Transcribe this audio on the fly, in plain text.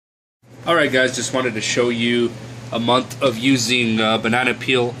Alright guys, just wanted to show you a month of using banana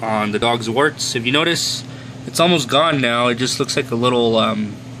peel on the dog's warts. If you notice, it's almost gone now. It just looks like a little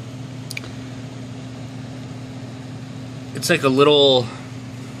it's like a little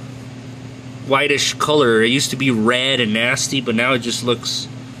whitish color. It used to be red and nasty, but now it just looks,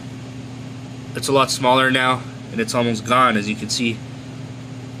 it's a lot smaller now, and it's almost gone, as you can see.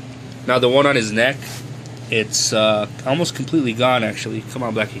 Now the one on his neck, it's almost completely gone actually. Come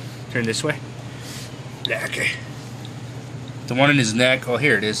on, Blackie, turn this way. Yeah, okay. The one in his neck, oh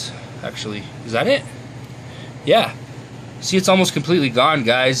here it is actually. Is that it? Yeah. See, it's almost completely gone,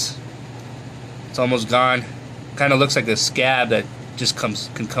 guys. It's almost gone. Kind of looks like a scab that just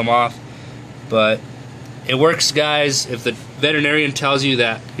can come off. But it works, guys. If the veterinarian tells you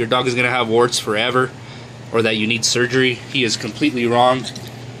that your dog is going to have warts forever, or that you need surgery, he is completely wrong.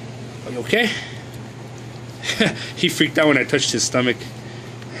 Are you okay? He freaked out when I touched his stomach.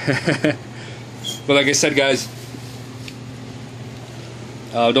 But like I said, guys,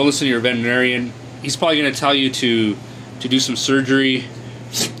 don't listen to your veterinarian. He's probably going to tell you to do some surgery,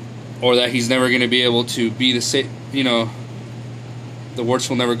 or that he's never going to be able to be the same, you know, the warts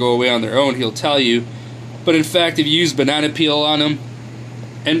will never go away on their own, he'll tell you. But in fact, if you use banana peel on them,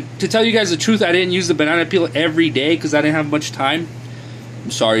 and to tell you guys the truth, I didn't use the banana peel every day because I didn't have much time.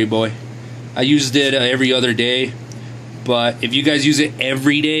 I'm sorry, boy. I used it every other day. But if you guys use it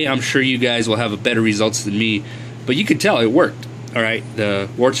every day, I'm sure you guys will have better results than me. But you can tell it worked. Alright, the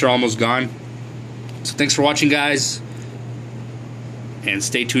warts are almost gone. So thanks for watching, guys. And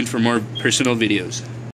stay tuned for more personal videos.